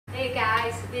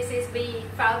guys, this is the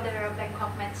founder of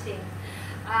Bangkok Matching.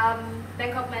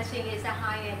 Bangkok Matching is a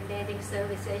high-end dating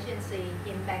service agency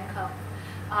in Bangkok.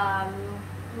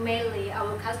 Mainly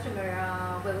our customers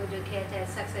are well-educated,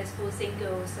 successful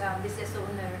singles, business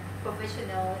owner,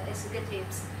 professional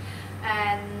executives,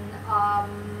 and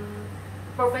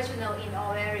professional in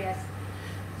all areas.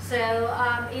 So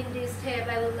in this tape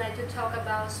I would like to talk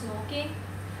about smoking.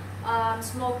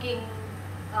 Smoking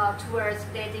towards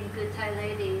dating good Thai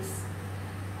ladies.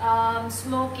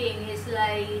 Smoking is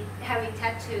like having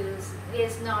tattoos.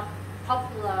 It's not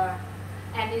popular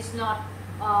and it's not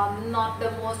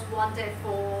the most wanted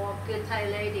for good Thai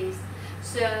ladies.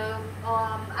 So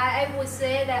I would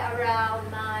say that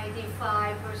around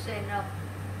 95% of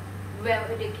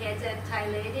well-educated Thai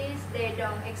ladies, they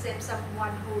don't accept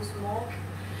someone who smoke.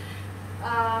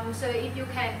 So if you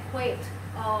can quit,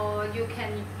 or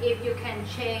if you can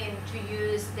change to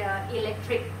use the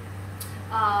electric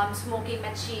smoking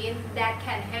machine, that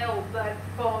can help. But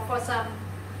for some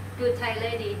good Thai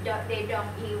lady, they don't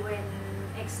even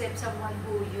accept someone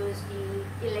who use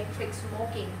the electric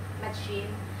smoking machine.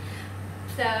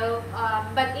 So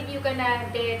but if you're gonna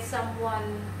date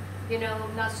someone, you know,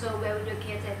 not so well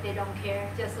educated, they don't care.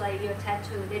 Just like your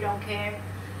tattoo, they don't care.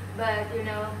 But you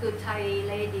know, good Thai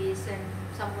ladies and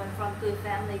someone from good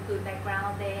family, good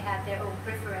background, they have their own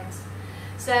preference.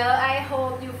 So I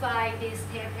hope you find this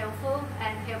tape helpful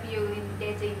and help you in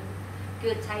dating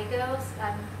good Thai girls.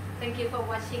 Thank you for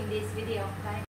watching this video. Bye.